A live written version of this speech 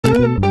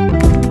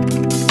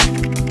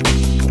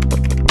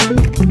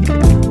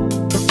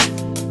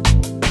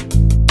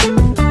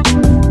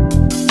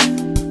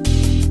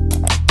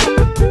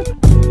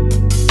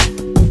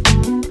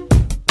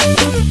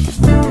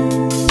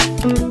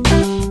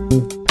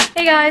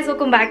guys,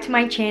 welcome back to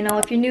my channel.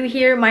 If you're new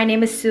here, my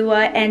name is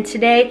Sua and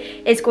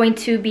today is going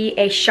to be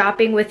a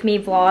shopping with me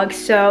vlog.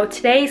 So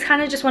today is kind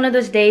of just one of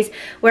those days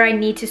where I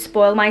need to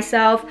spoil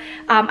myself.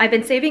 I've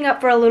been saving up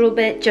for a little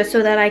bit just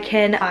so that I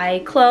can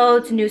buy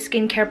clothes, new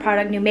skincare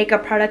product, new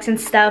makeup products and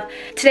stuff.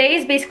 Today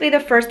is basically the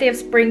first day of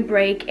spring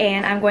break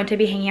and I'm going to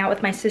be hanging out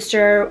with my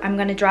sister. I'm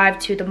going to drive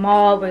to the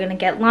mall. We're going to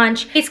get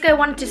lunch. Basically, I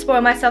wanted to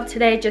spoil myself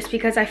today just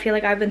because I feel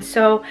like I've been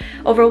so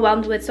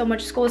overwhelmed with so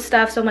much school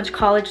stuff, so much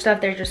college stuff.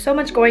 There's just so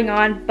much going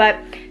on, but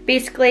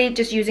basically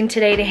just using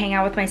today to hang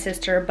out with my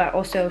sister, but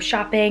also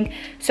shopping.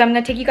 So I'm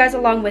gonna take you guys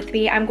along with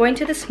me. I'm going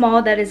to this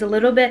mall that is a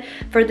little bit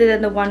further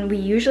than the one we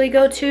usually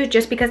go to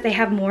just because they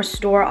have more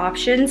store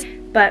options,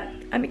 but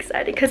I'm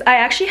excited because I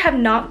actually have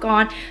not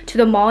gone to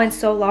the mall in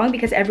so long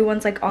because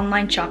everyone's like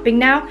online shopping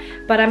now,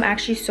 but I'm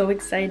actually so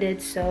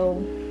excited.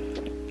 So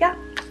yeah,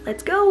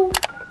 let's go.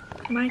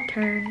 My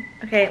turn.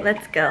 Okay,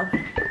 let's go.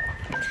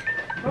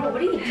 Bro,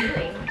 what are you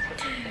doing?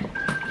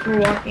 We're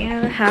walking out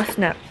of the house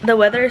now. The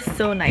weather is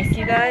so nice,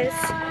 you guys.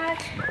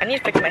 I need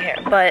to fix my hair,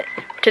 but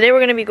today we're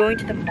gonna be going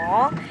to the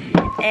mall,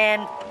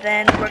 and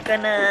then we're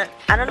gonna,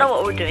 I don't know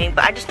what we're doing,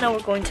 but I just know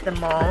we're going to the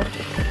mall.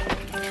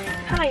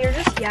 Hi, you're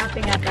just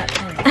yapping at that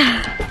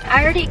point.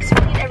 I already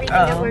explained everything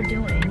that we're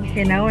doing.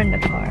 Okay, now we're in the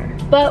car.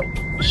 But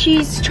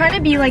she's trying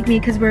to be like me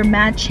because we're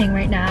matching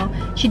right now.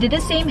 She did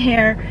the same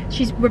hair.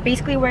 We're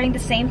basically wearing the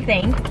same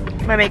thing.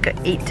 My makeup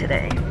 8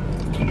 today.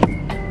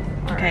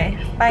 Okay,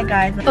 bye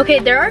guys. Okay,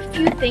 there are a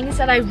few things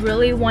that I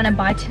really want to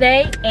buy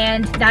today,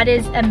 and that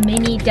is a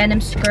mini denim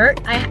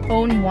skirt. I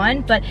own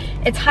one, but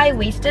it's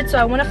high-waisted, so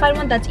I want to find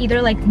one that's either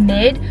like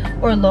mid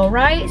or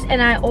low-rise.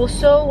 And I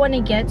also want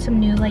to get some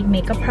new like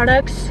makeup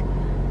products,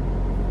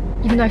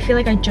 even though I feel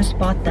like I just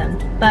bought them,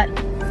 but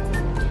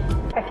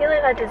I feel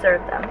like I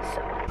deserve them.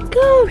 So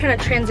go, kind of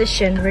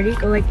transition. Ready?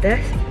 Go like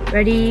this.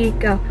 Ready?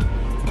 Go.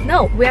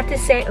 No, we have to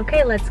say,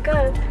 okay, let's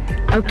go.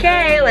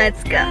 Okay,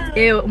 let's go.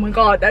 Ew, oh my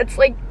god, that's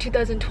like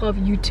 2012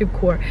 YouTube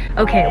core.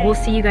 Okay, we'll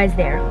see you guys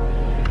there.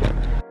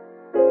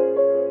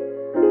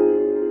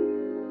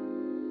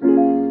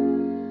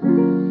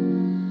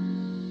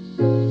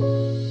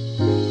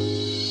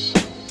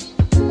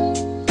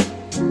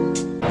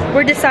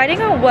 We're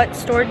deciding on what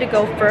store to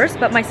go first,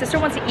 but my sister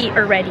wants to eat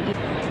already.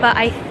 But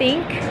I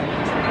think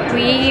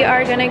we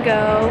are gonna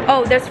go,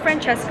 oh, there's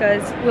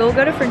Francesca's. We'll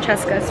go to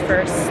Francesca's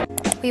first.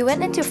 We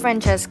went into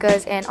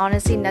Francesca's and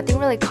honestly nothing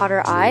really caught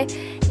our eye,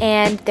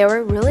 and they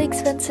were really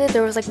expensive.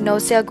 There was like no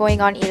sale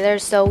going on either,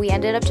 so we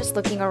ended up just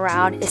looking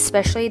around,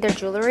 especially their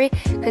jewelry,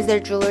 because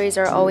their jewelries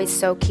are always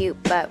so cute,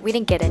 but we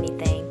didn't get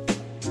anything.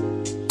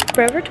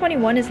 Forever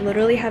 21 is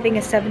literally having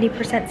a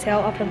 70% sale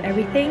off of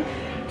everything,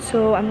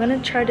 so I'm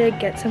gonna try to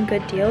get some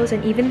good deals.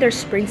 And even their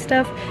spring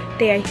stuff,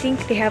 I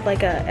think they have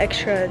like an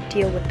extra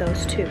deal with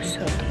those too.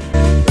 So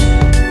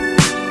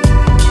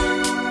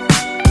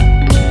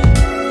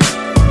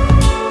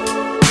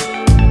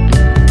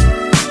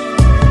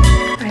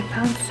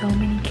so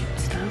many cute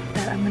stuff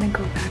that I'm gonna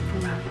go back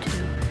for round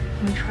 2.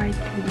 I'm gonna try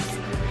these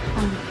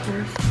on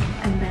first,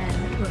 and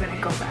then we're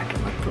gonna go back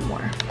and look for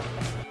more.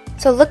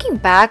 So looking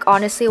back,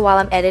 honestly, while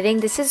I'm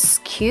editing, this is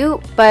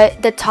cute, but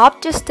the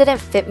top just didn't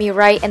fit me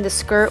right, and the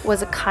skirt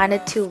was kind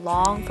of too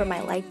long for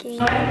my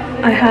liking.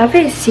 I have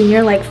a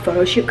senior like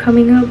photo shoot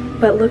coming up,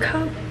 but look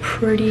how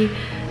pretty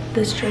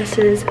this dress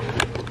is.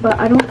 But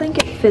I don't think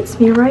it fits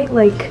me right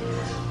like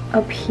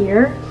up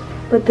here,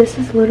 but this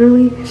is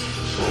literally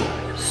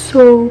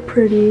so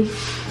pretty.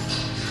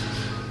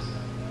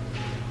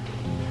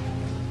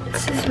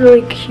 This is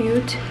really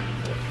cute.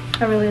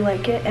 I really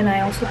like it, and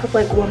I also have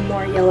like one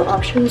more yellow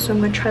option, so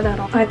I'm gonna try that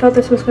on. I thought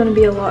this was gonna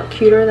be a lot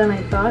cuter than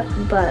I thought,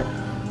 but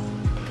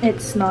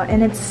it's not,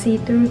 and it's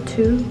see-through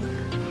too.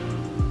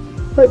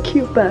 But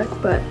cute back,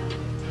 but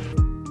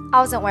I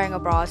wasn't wearing a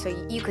bra, so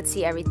you could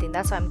see everything.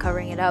 That's why I'm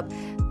covering it up.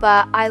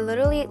 But I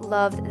literally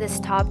loved this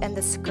top and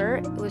the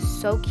skirt. It was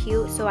so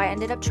cute, so I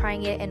ended up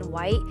trying it in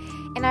white.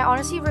 And I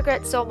honestly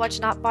regret so much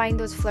not buying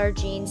those flare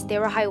jeans. They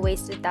were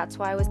high-waisted, that's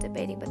why I was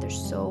debating, but they're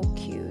so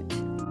cute.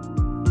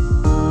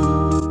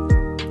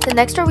 The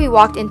next store we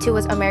walked into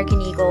was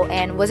American Eagle,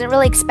 and wasn't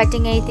really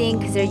expecting anything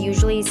because they're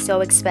usually so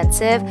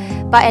expensive.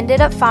 But I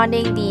ended up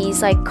finding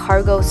these like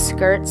cargo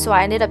skirts, so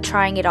I ended up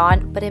trying it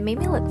on, but it made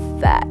me look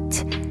fat.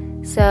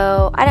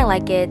 So I didn't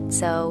like it,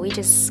 so we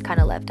just kind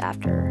of left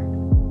after.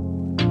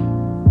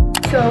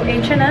 so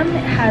H&M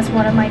has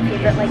one of my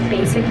favorite like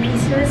basic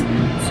pieces.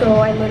 So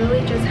I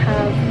literally just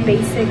have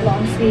basic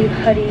long sleeve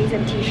hoodies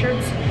and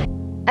t-shirts.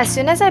 As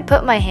soon as I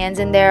put my hands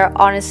in there,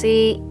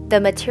 honestly, the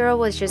material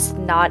was just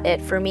not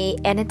it for me,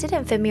 and it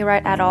didn't fit me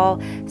right at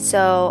all,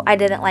 so I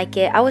didn't like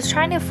it. I was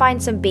trying to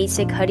find some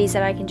basic hoodies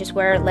that I can just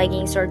wear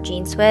leggings or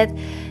jeans with,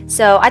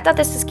 so I thought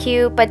this was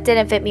cute, but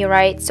didn't fit me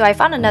right, so I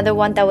found another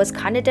one that was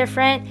kind of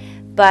different,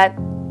 but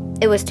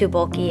it was too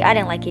bulky. I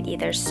didn't like it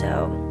either,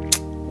 so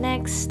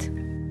next.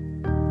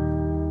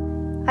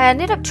 I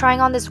ended up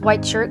trying on this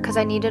white shirt because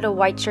I needed a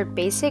white shirt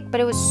basic,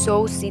 but it was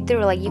so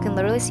see-through, like you can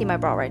literally see my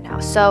bra right now.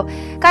 So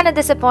kind of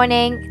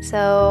disappointing,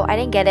 so I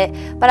didn't get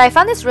it. But I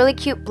found this really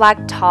cute black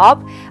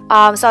top,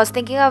 so I was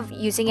thinking of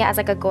using it as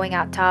like a going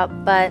out top,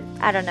 but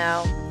I don't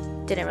know,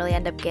 didn't really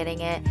end up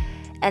getting it.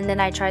 And then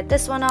I tried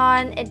this one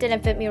on. It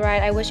didn't fit me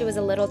right. I wish it was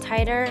a little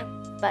tighter,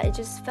 but it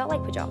just felt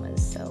like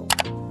pajamas, so.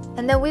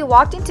 And then we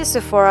walked into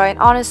Sephora, and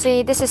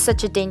honestly, this is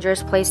such a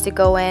dangerous place to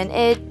go in.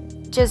 It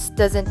just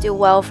doesn't do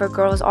well for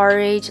girls our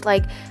age.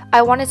 Like,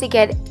 I wanted to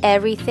get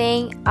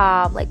everything.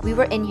 Like, we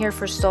were in here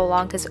for so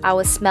long because I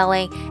was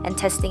smelling and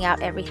testing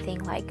out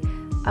everything. Like,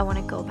 I want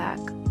to go back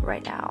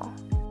right now.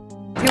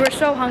 We were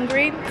so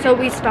hungry, so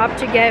we stopped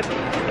to get,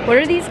 what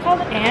are these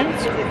called?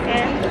 Ants?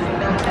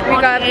 We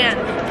got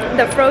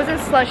the frozen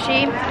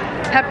slushie,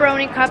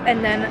 pepperoni cup,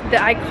 and then the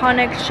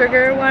iconic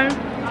sugar one.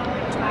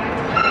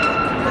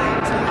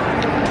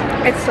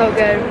 It's so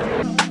good.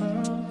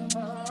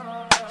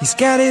 He's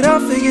got it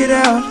all figured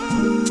out.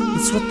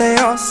 It's what they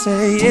all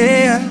say,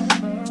 yeah.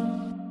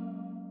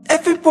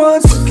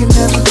 Everyone's looking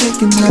at me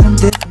thinking that I'm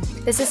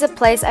different. This is a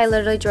place I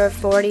literally drove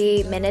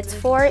 40 minutes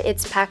for.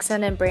 It's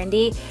PacSun and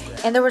Brandy,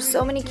 and there were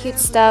so many cute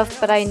stuff,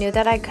 but I knew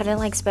that I couldn't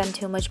like spend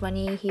too much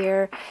money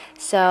here.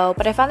 So,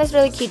 but I found this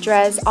really cute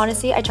dress.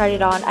 Honestly, I tried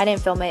it on. I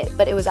didn't film it,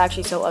 but it was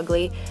actually so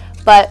ugly.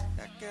 But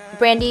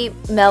Brandy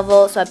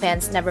Melville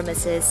sweatpants never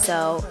misses,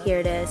 so here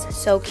it is.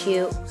 So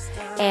cute.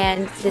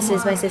 And this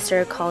is my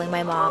sister calling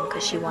my mom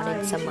because she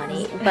wanted some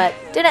money, but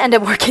didn't end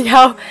up working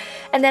out.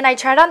 And then I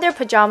tried on their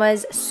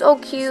pajamas, so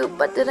cute,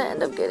 but didn't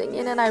end up getting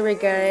it, and I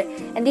regret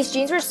it. And these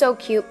jeans were so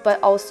cute,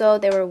 but also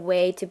they were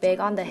way too big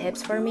on the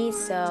hips for me,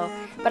 so,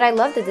 but I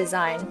love the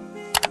design.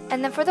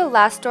 And then for the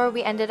last store,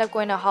 we ended up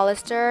going to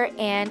Hollister,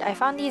 and I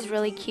found these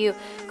really cute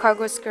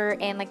cargo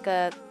skirt and like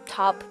a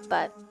top,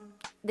 but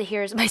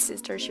here's my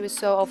sister. She was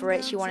so over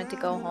it. She wanted to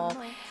go home,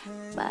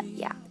 but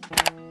yeah.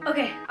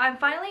 Okay, I'm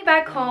finally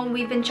back home.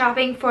 We've been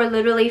shopping for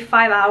literally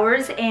 5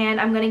 hours, and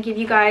I'm gonna give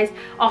you guys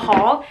a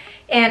haul.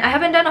 And I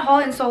haven't done a haul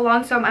in so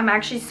long, so I'm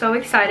actually so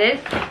excited.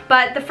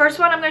 But the first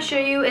one I'm gonna show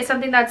you is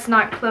something that's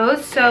not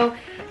clothes. So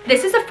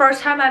this is the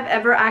first time I've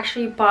ever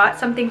actually bought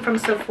something from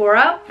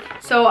Sephora,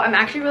 so I'm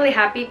actually really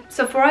happy.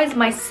 Sephora is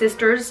my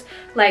sister's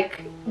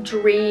like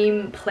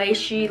dream place.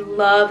 She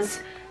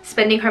loves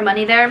spending her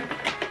money there.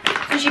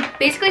 So she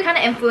basically kind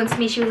of influenced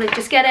me. She was like,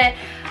 just get it.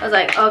 I was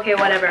like, okay,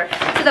 whatever.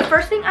 So the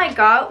first thing I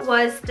got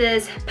was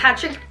this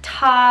Patrick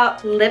Ta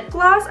lip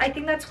gloss. I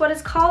think that's what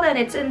it's called, and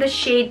it's in the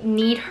shade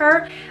Need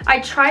Her. I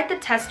tried the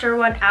tester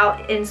one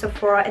out in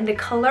Sephora, and the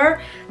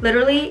color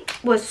literally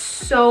was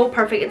so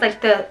perfect. It's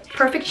like the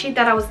perfect shade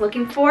that I was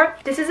looking for.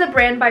 This is a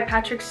brand by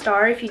Patrick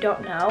Star, if you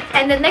don't know.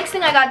 And the next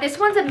thing I got, this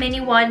one's a mini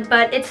one,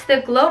 but it's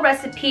the Glow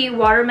Recipe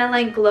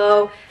Watermelon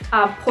Glow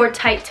Pore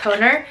Tight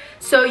Toner.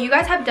 So you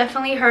guys have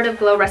definitely heard of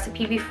Glow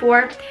Recipe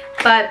before,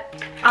 but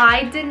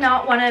I did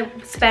not want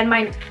to spend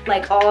my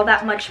all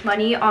that much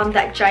money on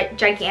that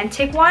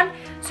gigantic one,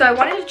 so I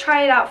wanted to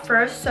try it out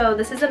first. So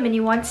this is a mini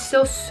one,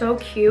 still so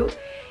cute.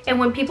 And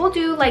when people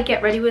do like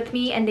get ready with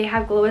me and they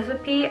have Glow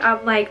Recipe,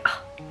 I'm like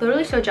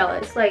literally so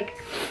jealous. Like,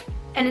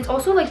 and it's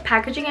also like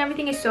packaging and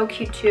everything is so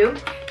cute too.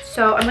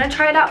 So I'm gonna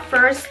try it out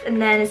first, and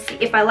then see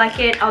if I like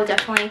it, I'll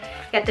definitely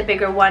get the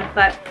bigger one.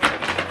 But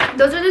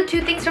those are the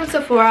two things from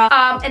Sephora.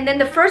 And then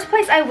the first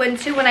place I went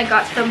to when I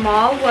got to the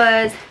mall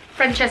was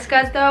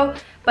Francesca's though,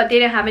 but they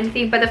didn't have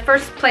anything. But the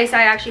first place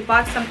I actually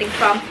bought something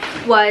from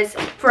was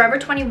Forever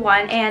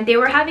 21, and they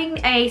were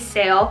having a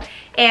sale,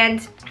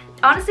 and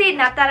honestly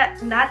not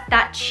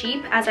that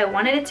cheap as I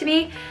wanted it to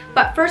be.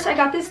 But first I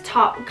got this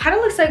top. It kind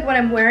of looks like what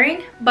I'm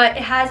wearing, but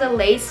it has a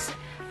lace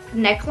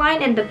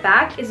neckline, and the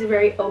back is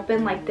very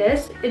open like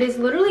this. It is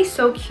literally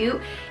so cute,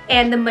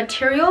 and the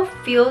material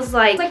feels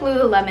like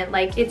Lululemon.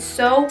 Like, it's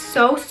so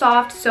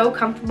soft, so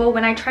comfortable.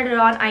 When I tried it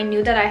on, I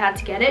knew that I had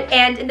to get it.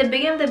 And in the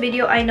beginning of the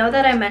video, I know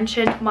that I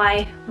mentioned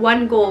my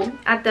one goal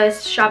at the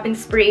shopping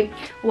spree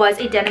was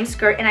a denim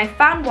skirt, and I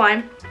found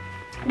one.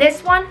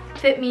 This one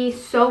fit me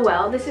so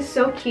well. This is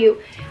so cute.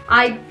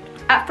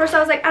 At first I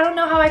was like, I don't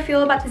know how I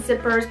feel about the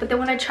zippers, but then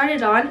when I tried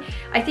it on,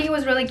 I think it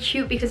was really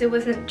cute because it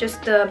wasn't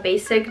just the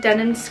basic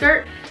denim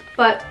skirt,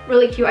 but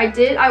really cute.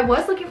 I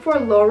was looking for a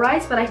low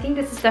rise, but I think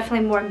this is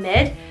definitely more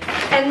mid.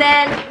 And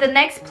then the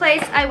next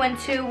place I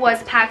went to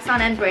was PacSun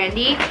and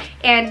Brandy,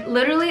 and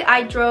literally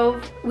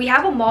we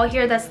have a mall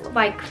here that's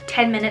like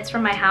 10 minutes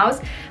from my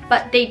house,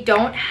 but they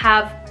don't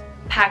have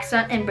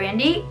PacSun and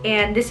Brandy,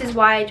 and this is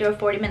why I drove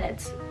 40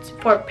 minutes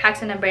for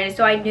PacSun and Brandy.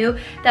 So I knew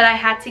that I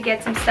had to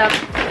get some stuff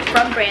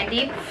from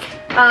Brandy.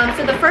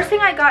 So the first thing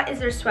I got is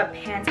their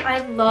sweatpants. I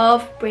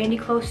love Brandy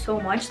clothes so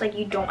much, like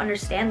you don't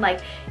understand.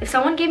 Like, if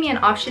someone gave me an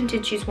option to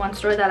choose one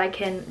store that I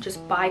can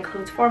just buy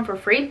clothes from for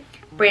free,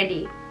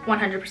 Brandy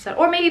 100%,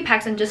 or maybe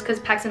PacSun, just because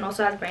PacSun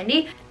also has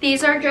Brandy.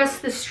 These are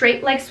just the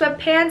straight leg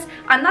sweatpants.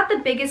 I'm not the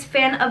biggest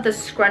fan of the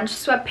scrunch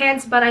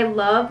sweatpants, but I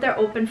love their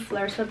open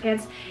flare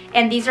sweatpants,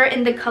 and these are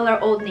in the color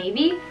Old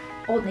Navy.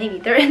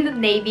 They're in the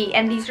navy,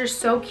 and these are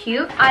so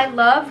cute. I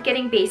love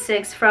getting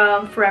basics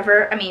from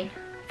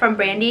from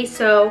Brandy,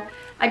 so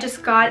I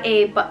just got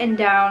a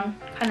button-down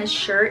kind of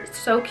shirt. It's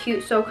so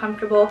cute, so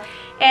comfortable.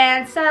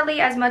 And sadly,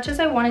 as much as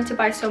I wanted to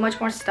buy so much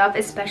more stuff,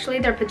 especially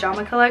their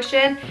pajama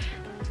collection,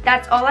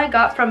 that's all I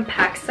got from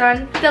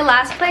PacSun. The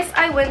last place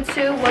I went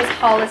to was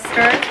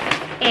Hollister,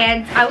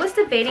 and I was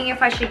debating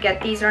if I should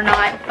get these or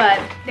not, but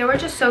they were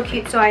just so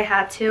cute, so I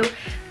had to.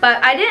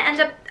 But I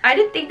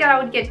didn't think that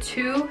I would get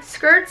 2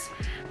 skirts,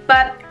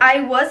 but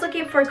I was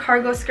looking for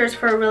cargo skirts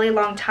for a really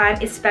long time,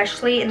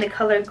 especially in the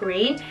color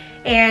green.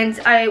 And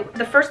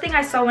the first thing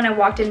I saw when I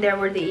walked in there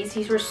were these.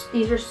 These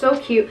are so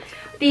cute.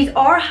 These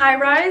are high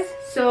rise,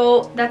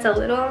 so that's a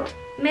little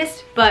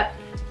missed, but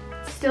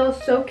still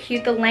so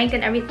cute. The length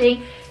and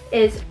everything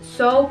is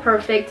so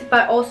perfect.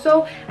 But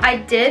also I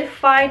did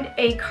find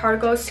a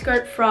cargo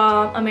skirt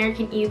from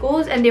American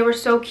Eagles, and they were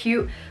so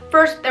cute.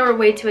 First, they were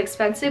way too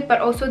expensive, but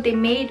also they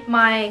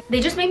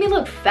just made me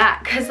look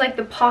fat, because like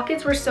the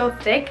pockets were so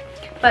thick.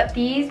 But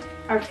these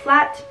are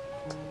flat,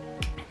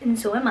 and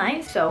so am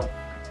I, so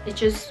it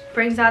just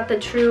brings out the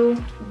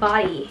true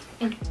body.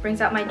 It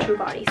brings out my true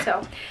body. So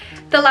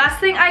the last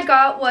thing I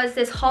got was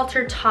this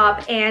halter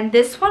top, and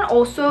this one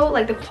also,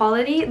 like, the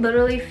quality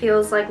literally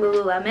feels like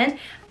Lululemon,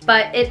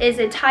 but it is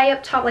a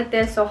tie-up top like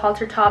this, so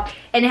halter top,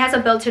 and it has a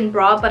built-in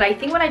bra. But I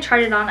think when I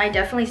tried it on, I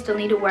definitely still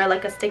need to wear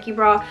like a sticky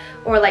bra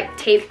or like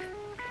tape,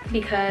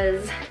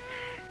 because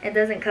it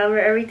doesn't cover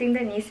everything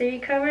that needs to be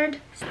covered.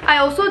 I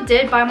also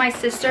did buy my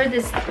sister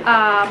this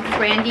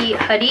Brandy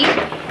hoodie,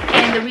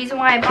 and the reason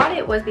why I bought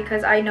it was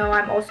because I know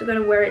I'm also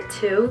going to wear it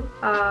too.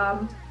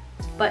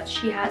 But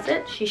she has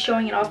it. She's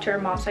showing it off to her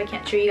mom, so I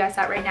can't show you guys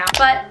that right now.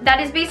 But that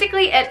is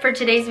basically it for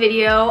today's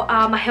video.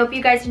 I hope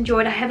you guys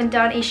enjoyed. I haven't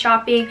done a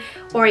shopping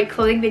or a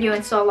clothing video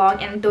in so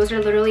long, and those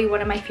are literally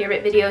one of my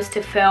favorite videos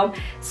to film.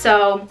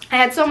 So I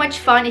had so much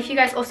fun. If you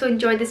guys also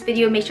enjoyed this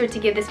video, make sure to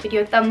give this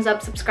video a thumbs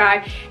up,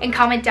 subscribe, and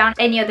comment down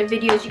any other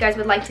videos you guys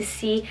would like to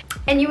see.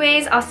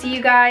 Anyways, I'll see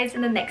you guys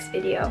in the next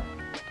video.